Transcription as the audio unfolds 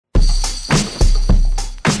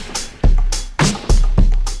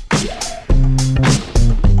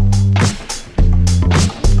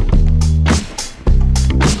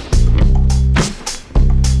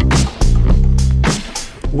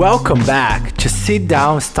Welcome back to Sit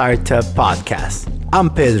Down Startup Podcast. I'm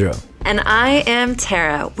Pedro. And I am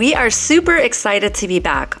Tara. We are super excited to be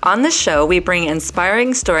back. On the show, we bring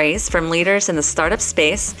inspiring stories from leaders in the startup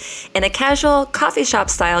space in a casual coffee shop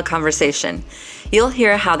style conversation. You'll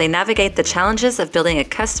hear how they navigate the challenges of building a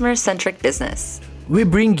customer-centric business. We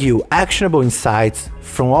bring you actionable insights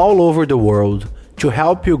from all over the world to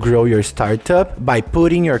help you grow your startup by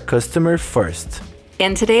putting your customer first.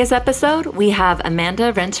 In today's episode, we have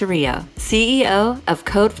Amanda Renteria, CEO of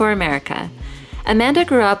Code for America. Amanda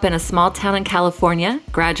grew up in a small town in California,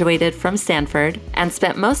 graduated from Stanford, and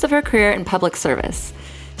spent most of her career in public service.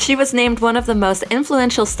 She was named one of the most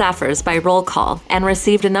influential staffers by Roll Call and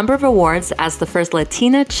received a number of awards as the first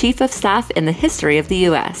Latina chief of staff in the history of the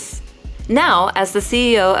U.S. Now, as the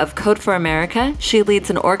CEO of Code for America, she leads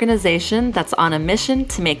an organization that's on a mission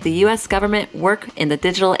to make the U.S. government work in the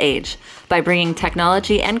digital age by bringing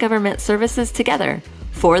technology and government services together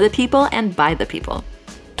for the people and by the people.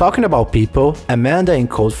 Talking about people, Amanda and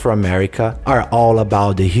Code for America are all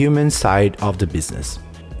about the human side of the business.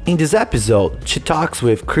 In this episode, she talks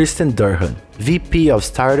with Kristen Durhan, VP of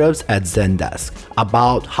Startups at Zendesk,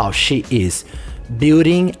 about how she is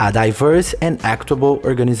building a diverse and equitable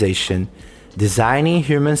organization, designing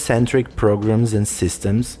human-centric programs and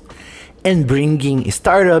systems, and bringing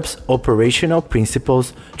startups' operational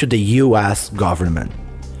principles to the US government.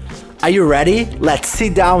 Are you ready? Let's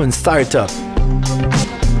sit down and start up.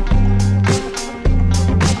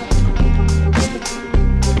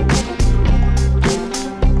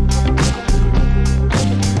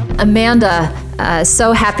 Amanda,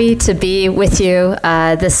 so happy to be with you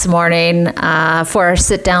this morning for our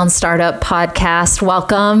Sit Down Startup podcast.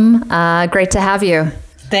 Welcome. Great to have you.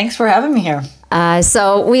 Thanks for having me here.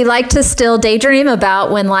 So we like to still daydream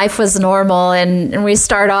about when life was normal, and we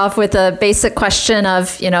start off with a basic question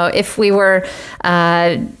of, if we were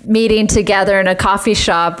meeting together in a coffee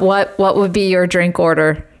shop, what would be your drink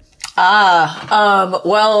order?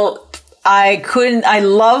 Well, I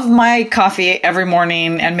love my coffee every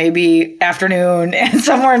morning and maybe afternoon and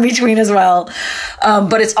somewhere in between as well.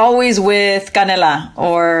 But it's always with canela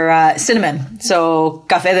or cinnamon. So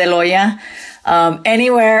café de loya,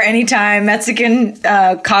 anywhere, anytime, Mexican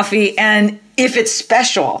coffee. And if it's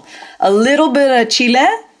special, a little bit of chile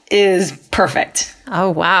is perfect. Oh,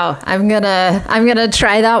 wow. I'm gonna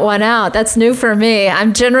try that one out. That's new for me.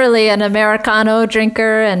 I'm generally an Americano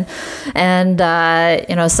drinker and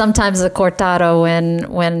sometimes a cortado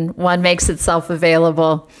when one makes itself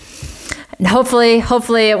available. And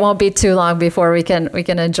hopefully it won't be too long before we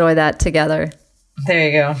can enjoy that together. There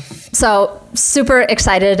you go. So super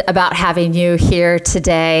excited about having you here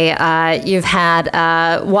today. You've had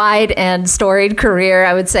a wide and storied career,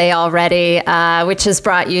 I would say already, which has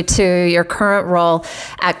brought you to your current role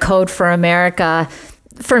at Code for America.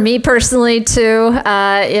 For me personally, too,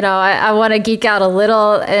 I want to geek out a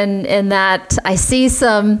little in that I see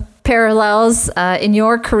some parallels in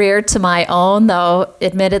your career to my own, though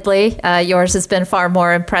admittedly yours has been far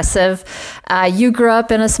more impressive. You grew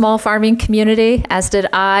up in a small farming community, as did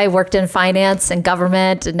I, worked in finance and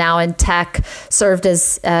government, and now in tech, served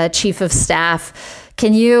as chief of staff.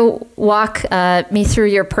 Can you walk me through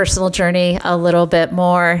your personal journey a little bit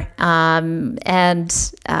more,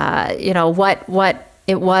 and what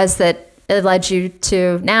it was that it led you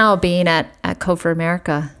to now being at Code for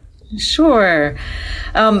America? Sure.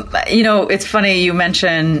 It's funny you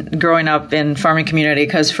mentioned growing up in farming community,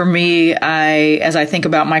 because for me, as I think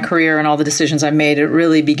about my career and all the decisions I made, it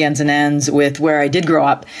really begins and ends with where I did grow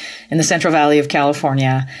up in the Central Valley of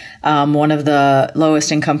California, one of the lowest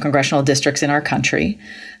income congressional districts in our country.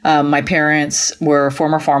 My parents were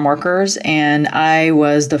former farm workers, and I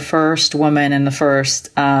was the first woman and the first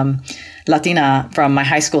Latina from my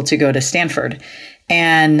high school to go to Stanford.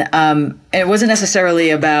 And it wasn't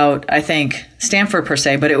necessarily about, I think, Stanford per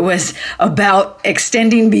se, but it was about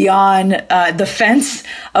extending beyond the fence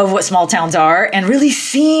of what small towns are and really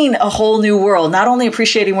seeing a whole new world, not only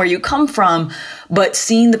appreciating where you come from, but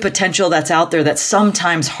seeing the potential that's out there that's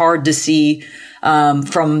sometimes hard to see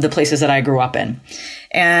from the places that I grew up in.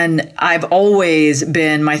 And I've always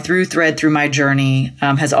been, my through thread through my journey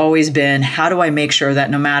has always been, how do I make sure that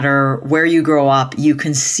no matter where you grow up, you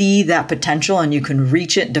can see that potential and you can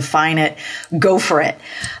reach it, define it, go for it.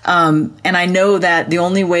 And I know that the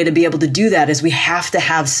only way to be able to do that is we have to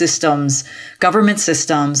have systems, government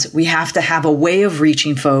systems. We have to have a way of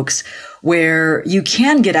reaching folks where you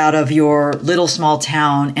can get out of your little small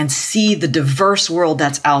town and see the diverse world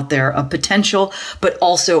that's out there of potential, but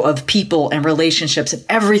also of people and relationships and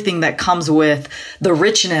everything that comes with the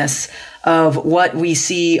richness of what we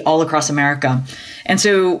see all across America. And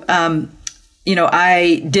so,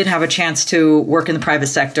 I did have a chance to work in the private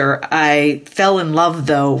sector. I fell in love,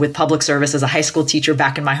 though, with public service as a high school teacher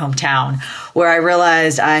back in my hometown, where I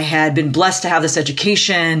realized I had been blessed to have this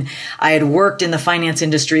education. I had worked in the finance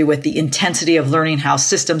industry with the intensity of learning how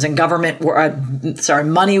systems and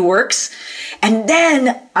money works. And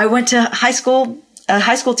then I went to a high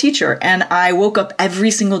school teacher, and I woke up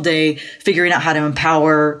every single day figuring out how to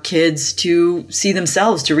empower kids to see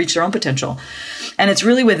themselves, to reach their own potential. And it's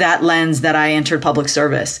really with that lens that I entered public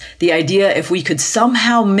service. The idea, if we could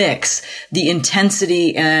somehow mix the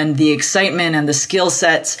intensity and the excitement and the skill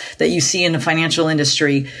sets that you see in the financial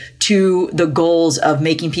industry to the goals of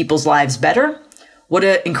making people's lives better, what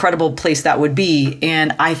an incredible place that would be.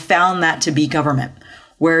 And I found that to be government,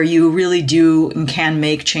 where you really do and can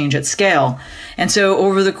make change at scale. And so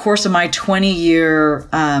over the course of my 20-year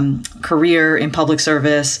career in public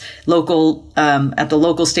service, at the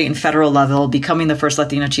local, state, and federal level, becoming the first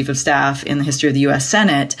Latina chief of staff in the history of the U.S.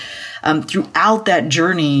 Senate, throughout that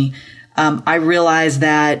journey, I realized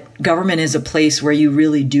that government is a place where you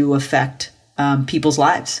really do affect people's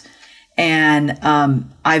lives. And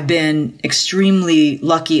I've been extremely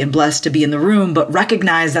lucky and blessed to be in the room, but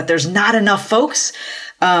recognize that there's not enough folks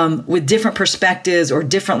with different perspectives or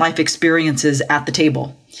different life experiences at the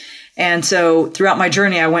table. And so throughout my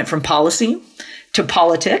journey, I went from policy to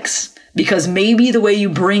politics, because maybe the way you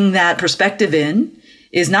bring that perspective in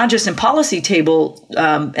is not just in policy table,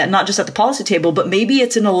 and not just at the policy table, but maybe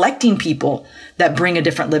it's in electing people that bring a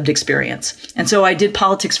different lived experience. And so I did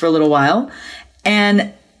politics for a little while.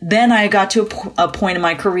 And then I got to a point in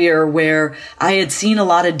my career where I had seen a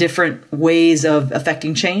lot of different ways of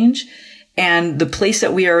affecting change. And the place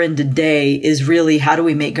that we are in today is really, how do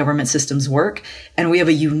we make government systems work? And we have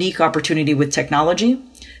a unique opportunity with technology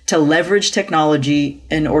to leverage technology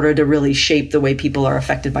in order to really shape the way people are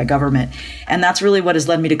affected by government. And that's really what has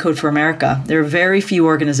led me to Code for America. There are very few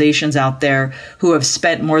organizations out there who have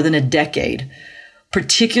spent more than a decade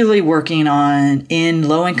particularly working in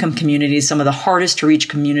low-income communities, some of the hardest to reach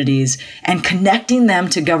communities, and connecting them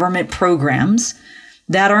to government programs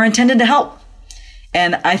that are intended to help.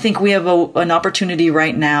 And I think we have an opportunity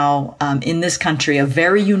right now in this country, a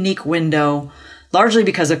very unique window, largely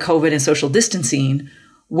because of COVID and social distancing,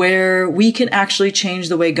 where we can actually change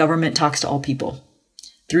the way government talks to all people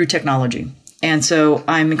through technology. And so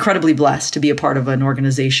I'm incredibly blessed to be a part of an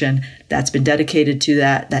organization that's been dedicated to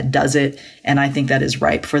that does it. And I think that is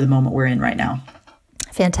ripe for the moment we're in right now.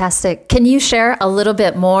 Fantastic. Can you share a little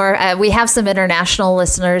bit more? We have some international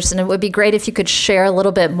listeners, and it would be great if you could share a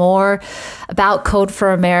little bit more about Code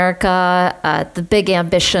for America, the big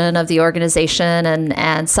ambition of the organization,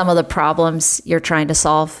 and some of the problems you're trying to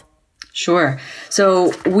solve. Sure.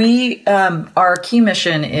 So our key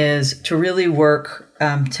mission is to really work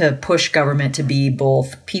to push government to be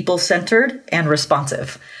both people-centered and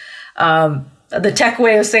responsive. The tech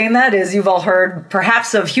way of saying that is, you've all heard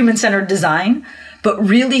perhaps of human-centered design, but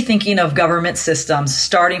really thinking of government systems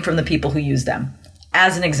starting from the people who use them.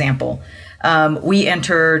 As an example, we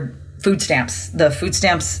entered food stamps. The food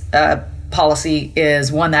stamps policy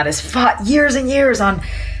is one that has fought years and years on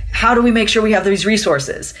how do we make sure we have these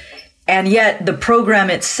resources. And yet the program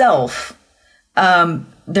itself,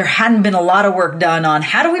 there hadn't been a lot of work done on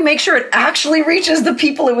how do we make sure it actually reaches the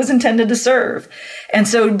people it was intended to serve. And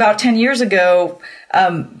so about 10 years ago,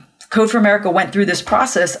 Code for America went through this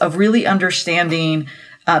process of really understanding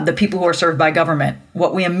the people who are served by government.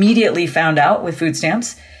 What we immediately found out with food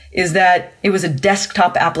stamps is that it was a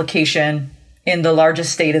desktop application in the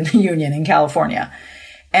largest state in the union, in California.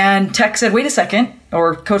 And tech said, wait a second,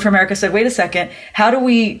 or Code for America said, wait a second, how do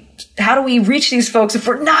we reach these folks if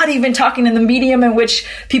we're not even talking in the medium in which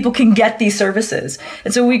people can get these services?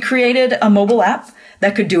 And so we created a mobile app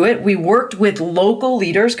that could do it. We worked with local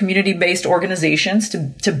leaders, community-based organizations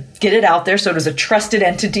to get it out there so it was a trusted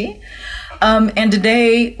entity. And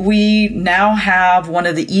today we now have one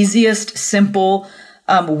of the easiest, simple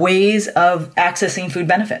ways of accessing food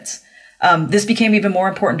benefits. This became even more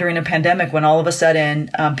important during a pandemic when all of a sudden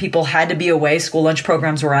people had to be away, school lunch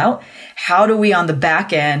programs were out. How do we on the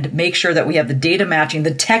back end make sure that we have the data matching,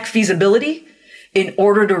 the tech feasibility in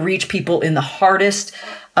order to reach people in the hardest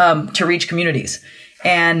to reach communities?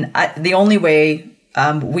 And the only way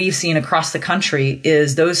we've seen across the country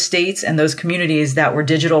is those states and those communities that were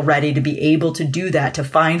digital ready to be able to do that, to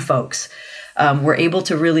find folks, were able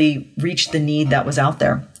to really reach the need that was out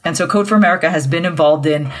there. And so Code for America has been involved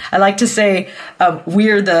in, I like to say,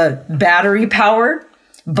 we're the battery power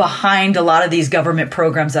behind a lot of these government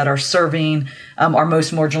programs that are serving our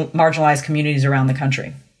most marginalized communities around the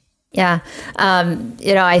country. Yeah.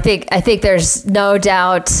 I think there's no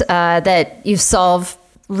doubt that you've solved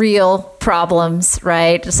real problems,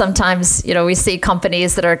 right? Sometimes, we see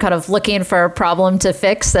companies that are kind of looking for a problem to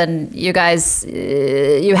fix, and you guys,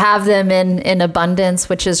 you have them in abundance,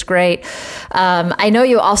 which is great. I know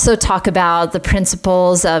you also talk about the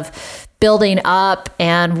principles of building up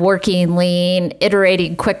and working lean,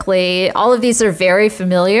 iterating quickly. All of these are very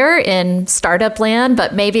familiar in startup land,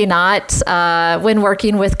 but maybe not when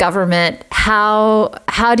working with government. How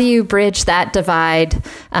do you bridge that divide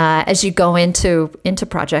as you go into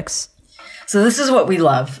projects? So this is what we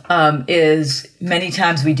love, is many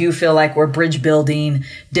times we do feel like we're bridge building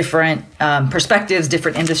different perspectives,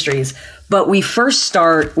 different industries. But we first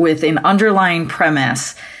start with an underlying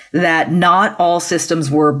premise that not all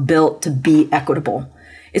systems were built to be equitable.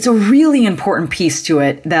 It's a really important piece to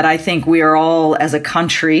it that I think we are all, as a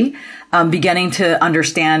country, beginning to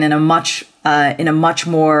understand in a much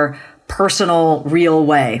more personal, real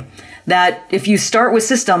way. That if you start with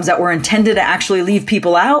systems that were intended to actually leave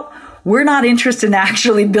people out, we're not interested in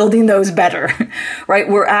actually building those better, right?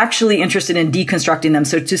 We're actually interested in deconstructing them.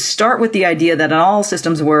 So to start with the idea that all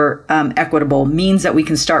systems were equitable means that we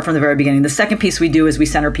can start from the very beginning. The second piece we do is we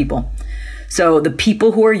center people. So the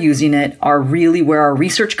people who are using it are really where our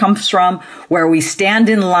research comes from, where we stand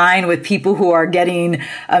in line with people who are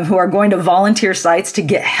who are going to volunteer sites to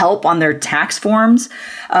get help on their tax forms.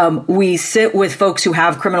 We sit with folks who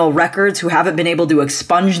have criminal records, who haven't been able to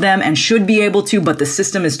expunge them and should be able to, but the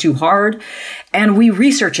system is too hard. And we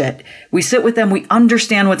research it. We sit with them. We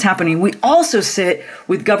understand what's happening. We also sit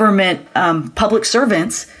with government public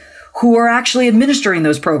servants who are actually administering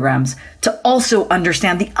those programs to also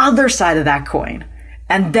understand the other side of that coin.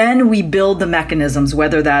 And then we build the mechanisms,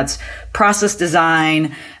 whether that's process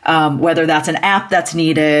design, whether that's an app that's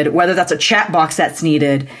needed, whether that's a chat box that's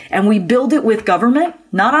needed. And we build it with government,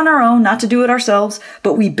 not on our own, not to do it ourselves,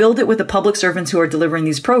 but we build it with the public servants who are delivering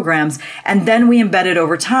these programs. And then we embed it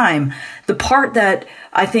over time. The part that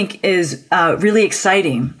I think is really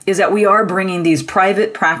exciting is that we are bringing these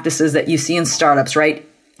private practices that you see in startups, right?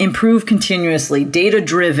 Improve continuously,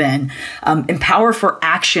 data-driven, empower for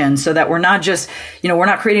action, so that we're not just, we're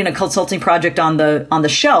not creating a consulting project on the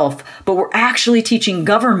shelf, but we're actually teaching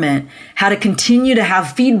government how to continue to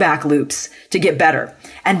have feedback loops to get better.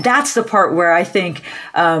 And that's the part where I think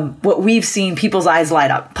what we've seen, people's eyes light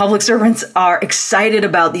up. Public servants are excited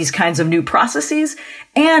about these kinds of new processes,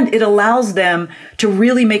 and it allows them to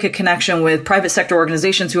really make a connection with private sector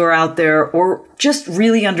organizations who are out there, or just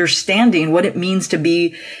really understanding what it means to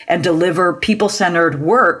be and deliver people-centered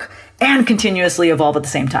work and continuously evolve at the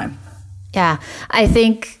same time. Yeah, I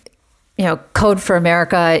think, Code for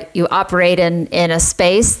America, you operate in a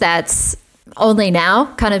space that's only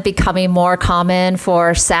now kind of becoming more common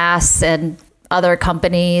for SaaS and other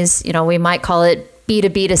companies. We might call it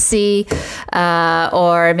B2B2C,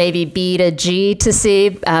 or maybe B2G to C,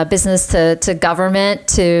 business to government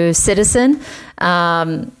to citizen,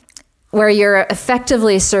 where you're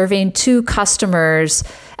effectively serving two customers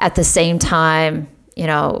at the same time,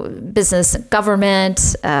 business,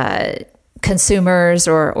 government, consumers,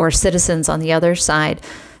 or citizens on the other side.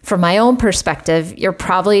 From my own perspective, you're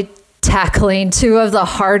probably tackling two of the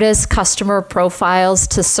hardest customer profiles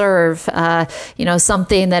to serve,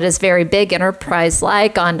 something that is very big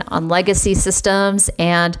enterprise-like on legacy systems.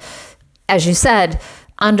 And as you said,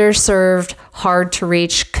 underserved, hard to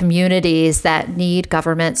reach communities that need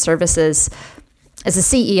government services. As a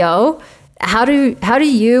CEO, how do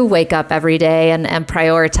you wake up every day and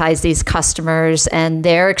prioritize these customers and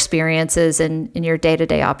their experiences in your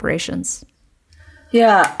day-to-day operations?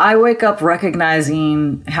 Yeah, I wake up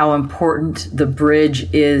recognizing how important the bridge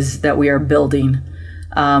is that we are building,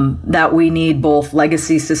 that we need both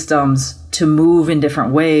legacy systems to move in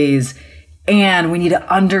different ways, and we need to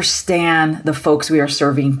understand the folks we are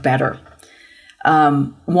serving better.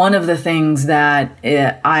 One of the things that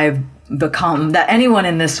I've become, that anyone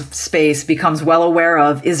in this space becomes well aware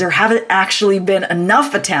of, is there haven't actually been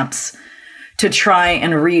enough attempts to try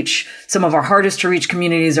and reach some of our hardest to reach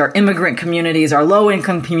communities, our immigrant communities, our low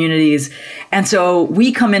income communities. And so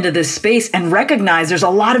we come into this space and recognize there's a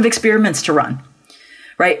lot of experiments to run,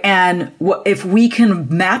 right? And if we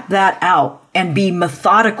can map that out and be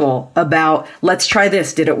methodical about, let's try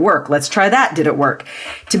this, did it work? Let's try that, did it work?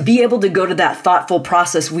 To be able to go to that thoughtful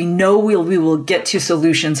process, we know we will get to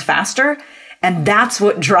solutions faster. And that's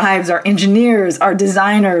what drives our engineers, our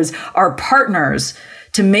designers, our partners,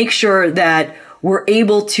 to make sure that we're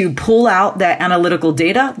able to pull out that analytical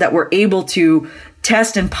data, that we're able to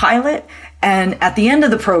test and pilot. And at the end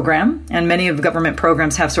of the program, and many of the government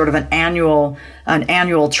programs have sort of an annual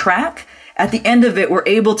track, at the end of it, we're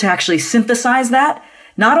able to actually synthesize that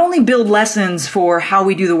not only build lessons for how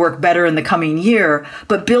we do the work better in the coming year,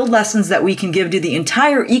 but build lessons that we can give to the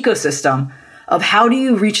entire ecosystem of how do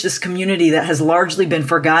you reach this community that has largely been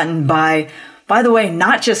forgotten by the way,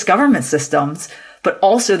 not just government systems, but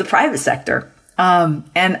also the private sector.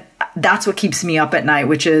 And that's what keeps me up at night,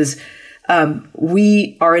 which is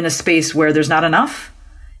we are in a space where there's not enough.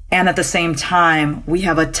 And at the same time, we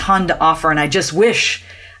have a ton to offer. And I just wish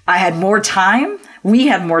I had more time. We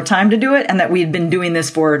had more time to do it, and that we had been doing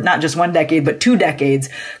this for not just 1 decade, but 2 decades,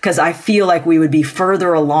 because I feel like we would be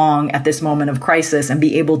further along at this moment of crisis and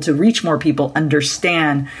be able to reach more people,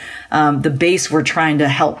 understand the base we're trying to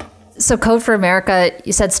help. So Code for America,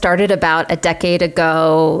 you said, started about a decade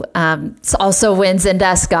ago. It's also when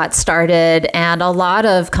Zendesk got started, and a lot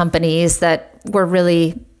of companies that were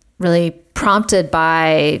really, really prompted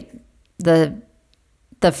by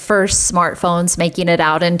the first smartphones making it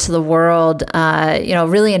out into the world,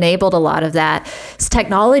 really enabled a lot of that. Is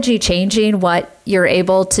technology changing what you're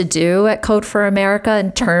able to do at Code for America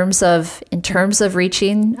in terms of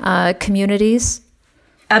reaching communities?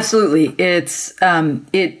 Absolutely.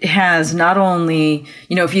 It has not only,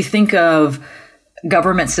 if you think of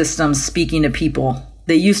government systems speaking to people,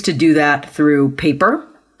 they used to do that through paper.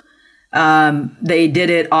 They did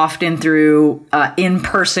it often through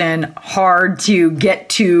in-person, hard to get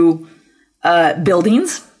to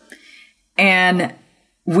buildings. And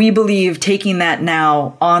we believe taking that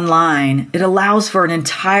now online, it allows for an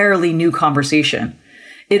entirely new conversation.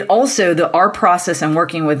 It also, our process in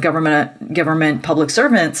working with government public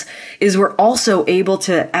servants is we're also able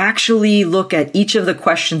to actually look at each of the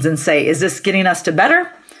questions and say, is this getting us to better,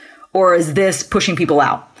 or is this pushing people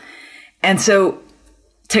out? And so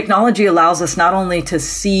technology allows us not only to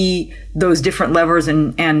see those different levers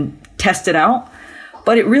and test it out,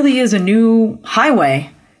 but it really is a new highway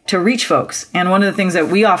to reach folks. And one of the things that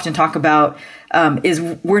we often talk about is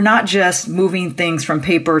we're not just moving things from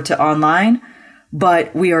paper to online,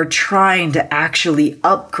 but we are trying to actually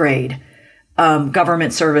upgrade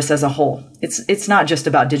government service as a whole. It's not just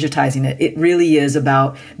about digitizing it. It really is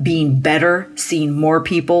about being better, seeing more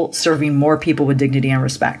people, serving more people with dignity and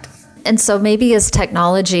respect. And so maybe as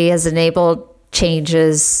technology has enabled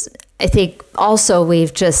changes, I think also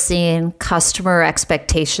we've just seen customer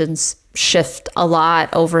expectations shift a lot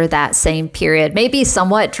over that same period, maybe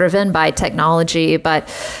somewhat driven by technology, but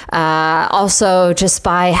also just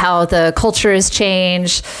by how the culture has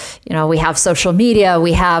changed. We have social media,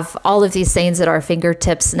 we have all of these things at our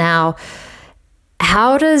fingertips now.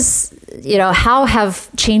 How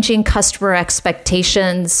have changing customer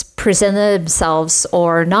expectations presented themselves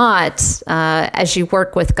or not as you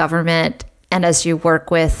work with government and as you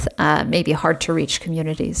work with maybe hard to reach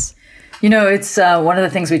communities? It's one of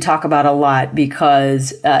the things we talk about a lot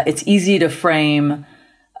because it's easy to frame.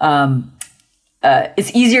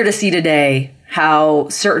 It's easier to see today how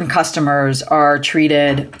certain customers are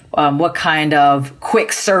treated, what kind of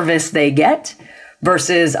quick service they get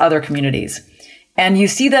versus other communities. And you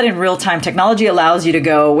see that in real time. Technology allows you to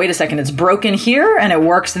go, wait a second, it's broken here and it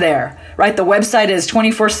works there, right? The website is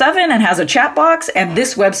 24/7 and has a chat box, and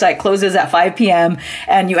this website closes at 5 p.m.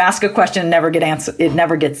 and you ask a question, it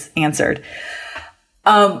never gets answered.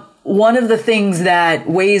 One of the things that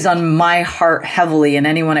weighs on my heart heavily, and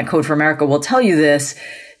anyone at Code for America will tell you this,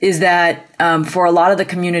 is that for a lot of the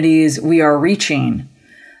communities we are reaching,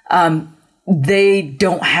 they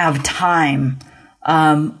don't have time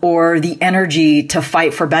or the energy to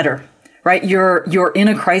fight for better, right? You're in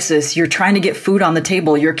a crisis. You're trying to get food on the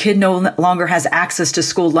table. Your kid no longer has access to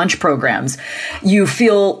school lunch programs. You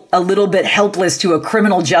feel a little bit helpless to a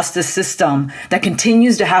criminal justice system that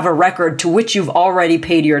continues to have a record to which you've already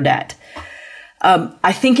paid your debt.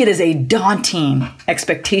 I think it is a daunting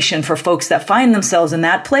expectation for folks that find themselves in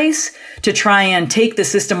that place to try and take the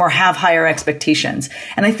system or have higher expectations.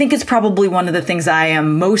 And I think it's probably one of the things I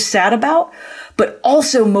am most sad about, but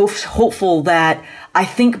also most hopeful that I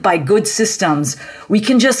think by good systems,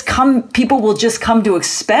 people will just come to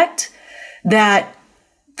expect that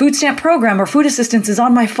food stamp program or food assistance is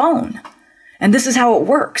on my phone. And this is how it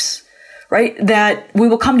works. Right? That we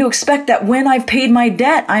will come to expect that when I've paid my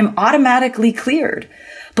debt, I'm automatically cleared.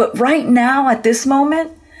 But right now, at this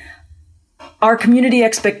moment, our community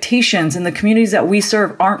expectations and the communities that we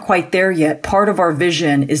serve aren't quite there yet. Part of our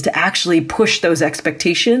vision is to actually push those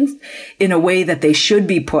expectations in a way that they should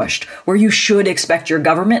be pushed, where you should expect your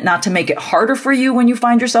government not to make it harder for you when you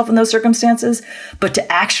find yourself in those circumstances, but to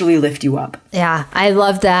actually lift you up. Yeah, I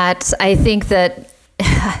love that. I think that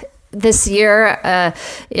this year, I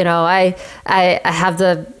have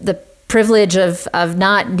the privilege of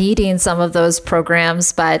not needing some of those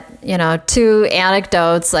programs, but two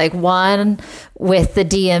anecdotes. Like one with the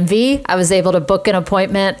DMV, I was able to book an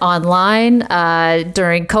appointment online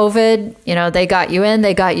during COVID. They got you in,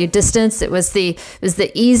 they got you distanced. It was the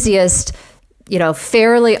easiest,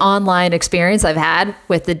 fairly online experience I've had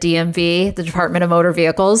with the DMV, the Department of Motor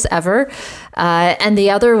Vehicles, ever. And the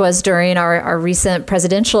other was during our recent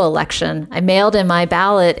presidential election. I mailed in my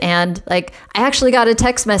ballot, and I actually got a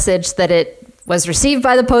text message that it was received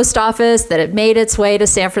by the post office, that it made its way to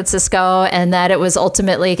San Francisco, and that it was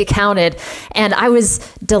ultimately counted. And I was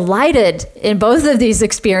delighted in both of these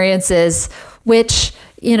experiences, which,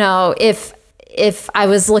 if I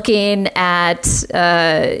was looking at,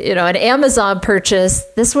 an Amazon purchase,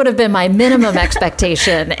 this would have been my minimum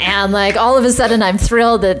expectation. And all of a sudden, I'm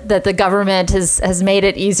thrilled that the government has made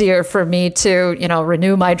it easier for me to,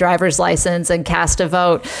 renew my driver's license and cast a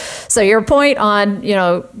vote. So your point on,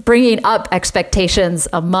 bringing up expectations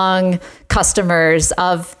among customers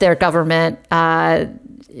of their government,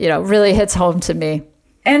 really hits home to me.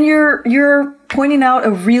 And you're pointing out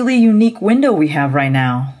a really unique window we have right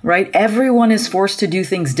now, right? Everyone is forced to do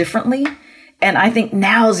things differently. And I think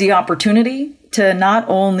now's the opportunity to not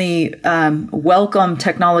only welcome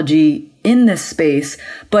technology in this space,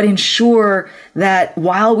 but ensure that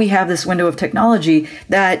while we have this window of technology,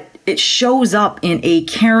 that it shows up in a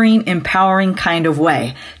caring, empowering kind of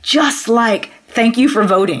way. Just like, thank you for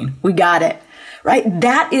voting. We got it. Right?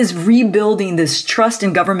 That is rebuilding this trust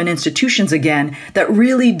in government institutions again that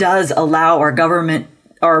really does allow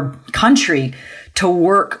our country to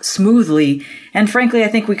work smoothly. And frankly, I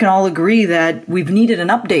think we can all agree that we've needed an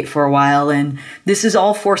update for a while. And this is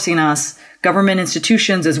all forcing us, government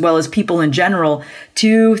institutions, as well as people in general,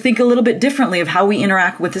 to think a little bit differently of how we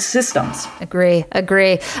interact with the systems. Agree.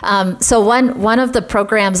 So one of the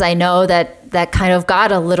programs I know that kind of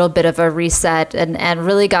got a little bit of a reset and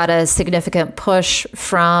really got a significant push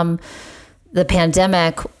from the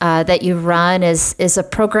pandemic that you run is a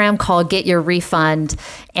program called Get Your Refund.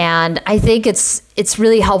 And I think it's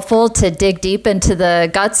really helpful to dig deep into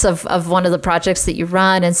the guts of one of the projects that you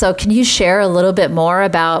run. And so can you share a little bit more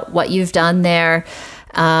about what you've done there?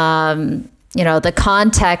 The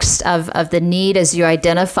context of the need as you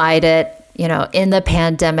identified it, in the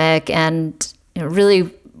pandemic, and really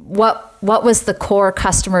what was the core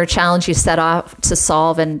customer challenge you set off to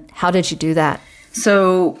solve, and how did you do that?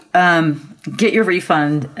 So, Get Your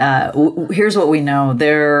Refund. Here's what we know.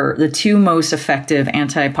 The two most effective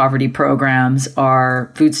anti-poverty programs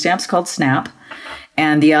are food stamps called SNAP,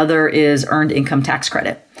 and the other is Earned Income Tax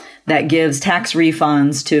Credit that gives tax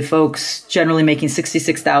refunds to folks generally making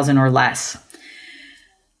 $66,000 or less.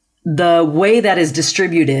 The way that is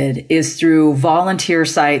distributed is through volunteer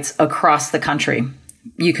sites across the country.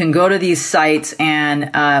 You can go to these sites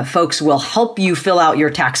and folks will help you fill out your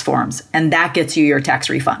tax forms, and that gets you your tax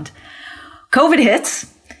refund. COVID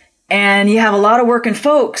hits, and you have a lot of working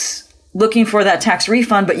folks looking for that tax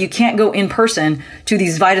refund, but you can't go in person to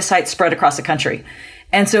these VITA sites spread across the country.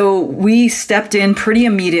 And so we stepped in pretty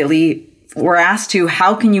immediately. We're asked to,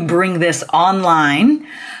 how can you bring this online?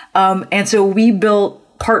 And so we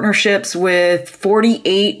built partnerships with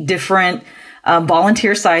 48 different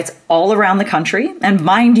volunteer sites all around the country. And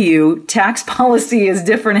mind you, tax policy is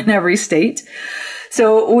different in every state.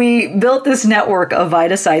 So we built this network of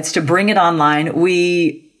VITA sites to bring it online.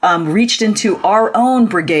 We reached into our own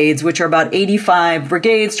brigades, which are about 85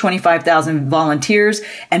 brigades, 25,000 volunteers,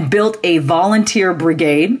 and built a volunteer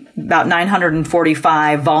brigade, about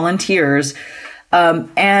 945 volunteers.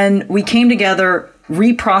 And we came together,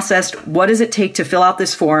 reprocessed what does it take to fill out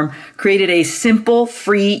this form, created a simple,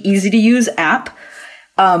 free, easy to use app,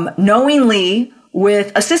 knowingly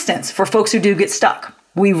with assistance for folks who do get stuck.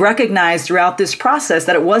 We recognized throughout this process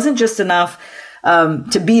that it wasn't just enough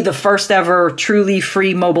to be the first ever truly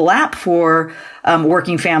free mobile app for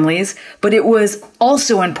working families, but it was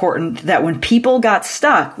also important that when people got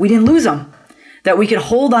stuck, we didn't lose them, that we could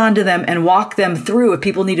hold on to them and walk them through if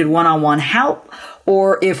people needed one-on-one help,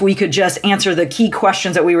 or if we could just answer the key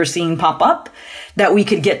questions that we were seeing pop up, that we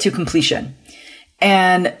could get to completion.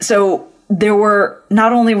 And so there were,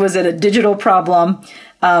 not only was it a digital problem,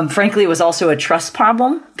 frankly, it was also a trust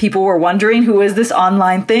problem. People were wondering, who is this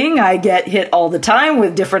online thing? I get hit all the time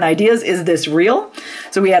with different ideas. Is this real?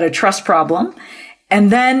 So we had a trust problem.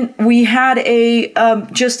 And then we had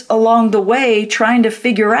just along the way, trying to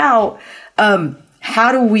figure out,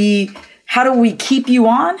 how do we keep you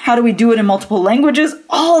on? How do we do it in multiple languages?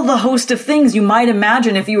 All the host of things you might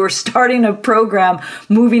imagine if you were starting a program,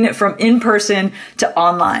 moving it from in-person to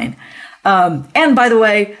online. And by the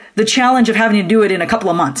way, the challenge of having to do it in a couple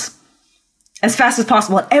of months. as fast as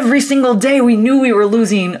possible. And every single day we knew we were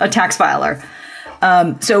losing a tax filer.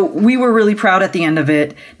 So we were really proud at the end of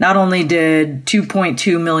it. Not only did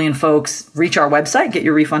 2.2 million folks reach our website,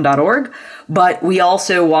 getyourrefund.org, but we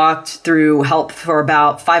also walked through help for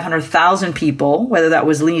about 500,000 people, whether that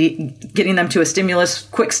was getting them to a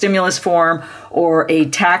quick stimulus form or a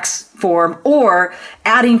tax form, or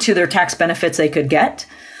adding to their tax benefits they could get.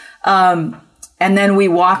 And then we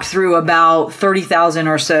walked through about 30,000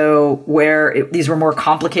 or so where these were more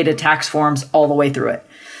complicated tax forms all the way through it.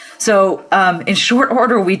 So in short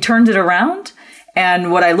order, we turned it around.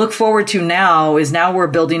 And what I look forward to now is we're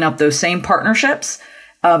building up those same partnerships,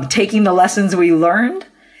 taking the lessons we learned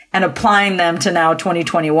and applying them to now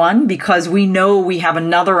 2021, because we know we have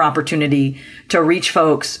another opportunity to reach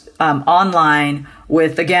folks online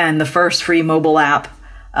with, again, the first free mobile app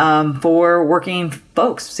for working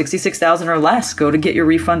folks, 66,000 or less. Go to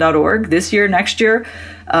getyourrefund.org this year, next year.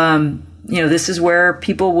 This is where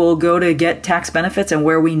people will go to get tax benefits and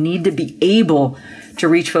where we need to be able to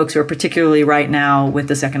reach folks who are particularly right now with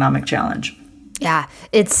this economic challenge. Yeah,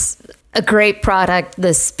 it's a great product.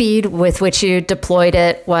 The speed with which you deployed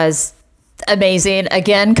it was amazing.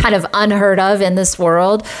 Again, kind of unheard of in this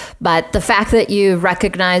world. But the fact that you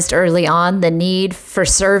recognized early on the need for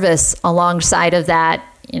service alongside of that,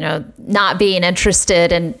 not being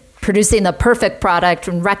interested in producing the perfect product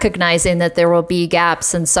and recognizing that there will be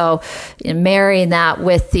gaps. And so marrying that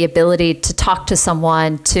with the ability to talk to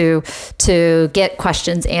someone, to get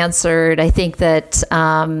questions answered, I think that,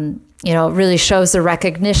 really shows the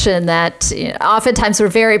recognition that oftentimes we're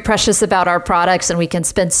very precious about our products and we can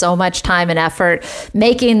spend so much time and effort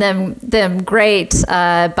making them great.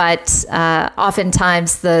 But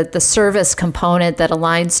oftentimes the service component that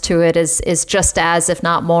aligns to it is just as, if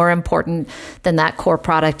not more important than that core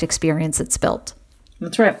product experience it's built.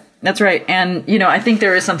 That's right. And, I think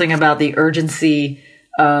there is something about the urgency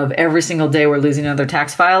of every single day we're losing another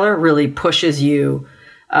tax filer really pushes you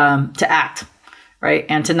to act. Right.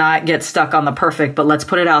 And to not get stuck on the perfect, but let's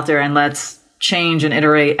put it out there and let's change and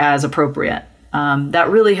iterate as appropriate. That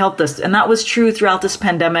really helped us. And that was true throughout this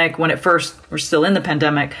pandemic we're still in the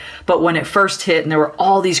pandemic, but when it first hit and there were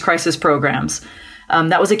all these crisis programs,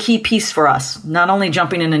 that was a key piece for us, not only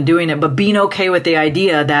jumping in and doing it, but being okay with the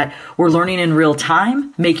idea that we're learning in real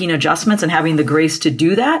time, making adjustments and having the grace to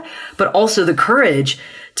do that, but also the courage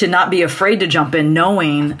to not be afraid to jump in,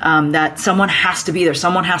 knowing that someone has to be there.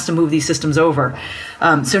 Someone has to move these systems over.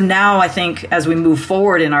 So now I think as we move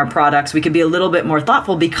forward in our products, we could be a little bit more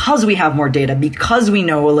thoughtful because we have more data, because we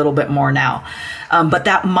know a little bit more now. But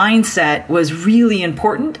that mindset was really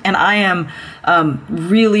important. And I am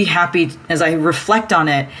really happy as I reflect on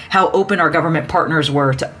it, how open our government partners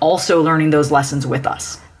were to also learning those lessons with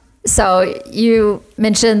us. So you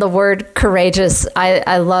mentioned the word courageous.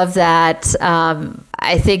 I love that.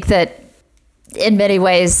 I think that in many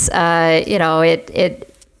ways,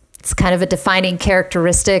 it's kind of a defining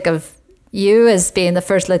characteristic of you as being the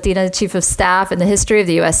first Latina chief of staff in the history of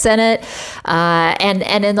the U.S. Senate,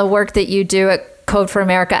 and in the work that you do at Code for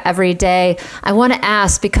America every day. I want to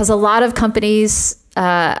ask, because a lot of companies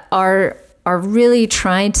are really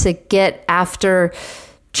trying to get after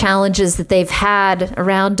challenges that they've had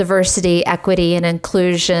around diversity, equity, and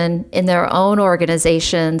inclusion in their own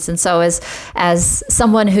organizations. And so as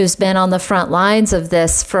someone who's been on the front lines of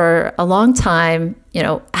this for a long time,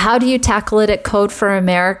 how do you tackle it at Code for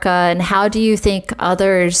America? And how do you think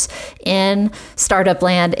others in startup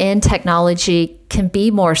land, in technology, can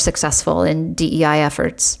be more successful in DEI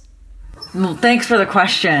efforts? Well, thanks for the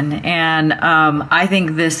question. And I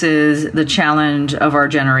think this is the challenge of our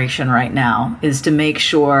generation right now, is to make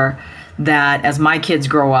sure that as my kids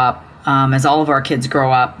grow up, as all of our kids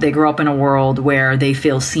grow up, they grow up in a world where they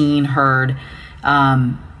feel seen, heard,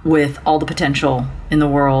 with all the potential in the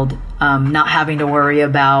world, not having to worry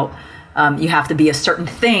about you have to be a certain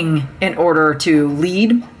thing in order to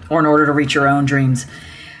lead or in order to reach your own dreams.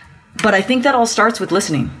 But I think that all starts with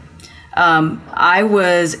listening. I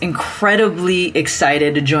was incredibly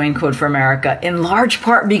excited to join Code for America, in large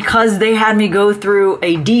part because they had me go through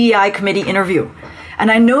a DEI committee interview.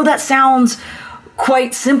 And I know that sounds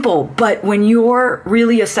quite simple, but when you're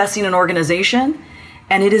really assessing an organization,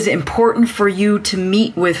 and it is important for you to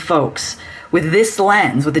meet with folks with this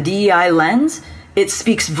lens, with the DEI lens, it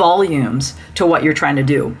speaks volumes to what you're trying to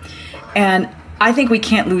do. And I think we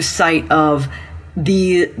can't lose sight of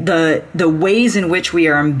the ways in which we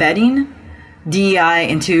are embedding DEI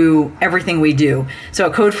into everything we do. So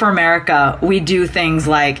at Code for America, we do things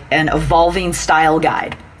like an evolving style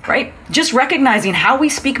guide, right? Just recognizing how we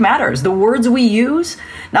speak matters. The words we use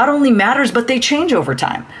not only matters, but they change over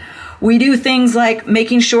time. We do things like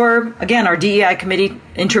making sure, again, our DEI committee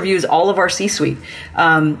interviews all of our C-suite.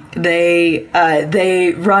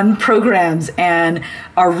 They run programs and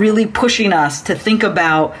are really pushing us to think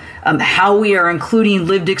about how we are including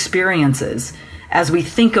lived experiences as we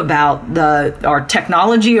think about our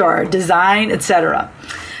technology or our design, et cetera.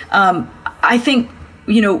 I think,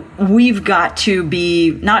 we've got to be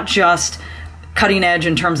not just cutting edge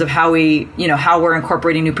in terms of how we're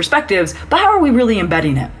incorporating new perspectives, but how are we really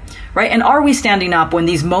embedding it? Right? And are we standing up when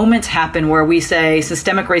these moments happen where we say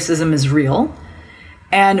systemic racism is real?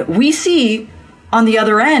 And we see on the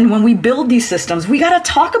other end, when we build these systems, we got to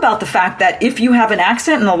talk about the fact that if you have an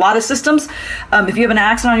accent in a lot of systems, if you have an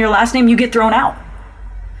accent on your last name, you get thrown out.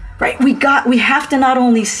 Right? We have to not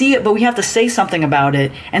only see it, but we have to say something about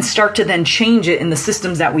it and start to then change it in the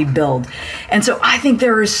systems that we build. And so I think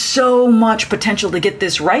there is so much potential to get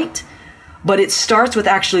this right. But it starts with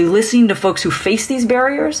actually listening to folks who face these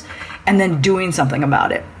barriers and then doing something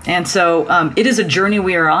about it. And so it is a journey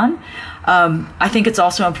we are on. I think it's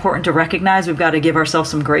also important to recognize we've got to give ourselves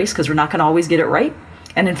some grace because we're not going to always get it right.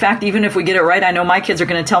 And in fact, even if we get it right, I know my kids are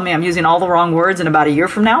going to tell me I'm using all the wrong words in about a year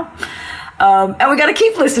from now. And we got to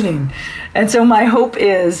keep listening. And so my hope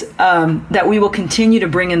is that we will continue to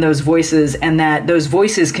bring in those voices and that those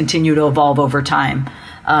voices continue to evolve over time.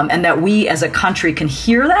 And that we as a country can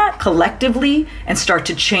hear that collectively and start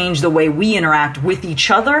to change the way we interact with each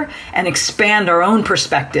other and expand our own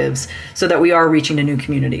perspectives so that we are reaching to new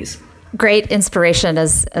communities. Great inspiration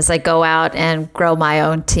as I go out and grow my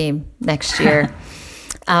own team next year.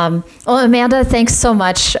 Well, Amanda, thanks so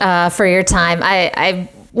much for your time. I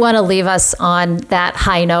want to leave us on that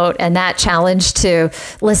high note and that challenge to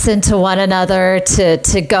listen to one another,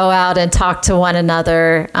 to go out and talk to one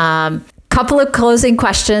another. Couple of closing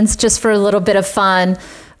questions just for a little bit of fun.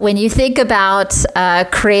 When you think about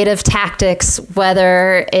creative tactics,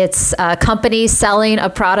 whether it's a company selling a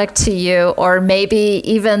product to you or maybe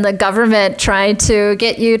even the government trying to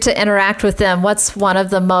get you to interact with them, what's one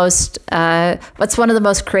of the most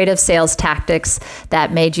creative sales tactics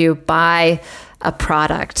that made you buy a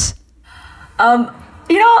product?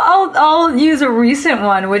 I'll use a recent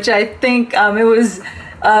one, which I think it was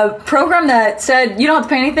a program that said you don't have to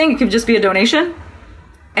pay anything, it could just be a donation.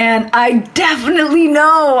 And I definitely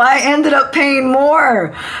know I ended up paying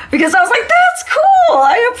more because I was like, that's cool.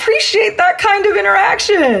 I appreciate that kind of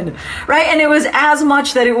interaction, right? And it was as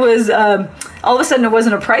much that it was, all of a sudden it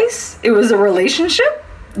wasn't a price, it was a relationship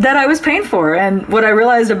that I was paying for. And what I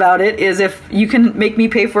realized about it is if you can make me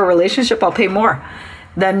pay for a relationship, I'll pay more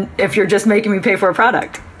than if you're just making me pay for a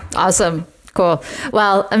product. Awesome. Cool.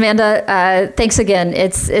 Well, Amanda, thanks again.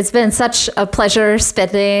 It's been such a pleasure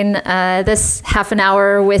spending this half an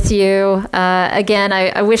hour with you. Again,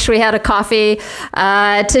 I wish we had a coffee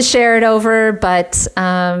to share it over, but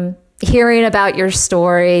hearing about your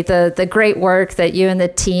story, the great work that you and the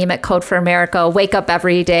team at Code for America wake up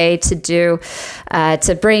every day to do,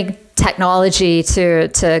 to bring technology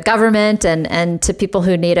to government and to people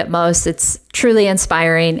who need it most. It's truly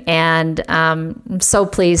inspiring. And I'm so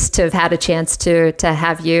pleased to have had a chance to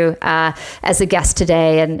have you as a guest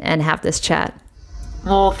today and have this chat.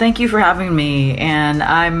 Well, thank you for having me. And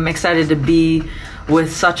I'm excited to be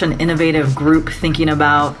with such an innovative group thinking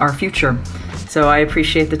about our future. So I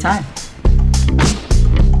appreciate the time.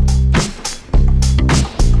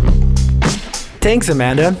 Thanks,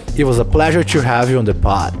 Amanda. It was a pleasure to have you on the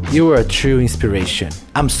pod. You were a true inspiration.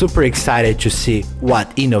 I'm super excited to see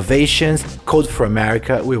what innovations Code for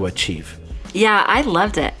America will achieve. Yeah, I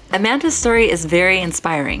loved it. Amanda's story is very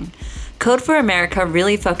inspiring. Code for America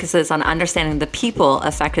really focuses on understanding the people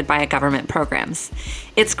affected by government programs.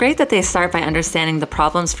 It's great that they start by understanding the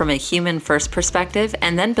problems from a human-first perspective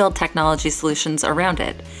and then build technology solutions around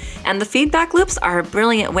it. And the feedback loops are a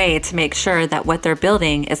brilliant way to make sure that what they're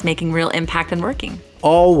building is making real impact and working.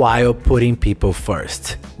 All while putting people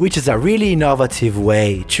first, which is a really innovative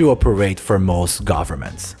way to operate for most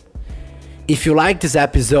governments. If you like this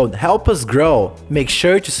episode, help us grow. Make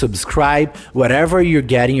sure to subscribe wherever you're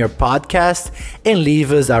getting your podcast and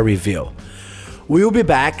leave us a review. We'll be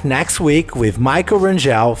back next week with Michael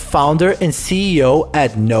Rangel, founder and CEO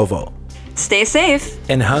at Novo. Stay safe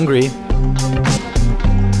and hungry.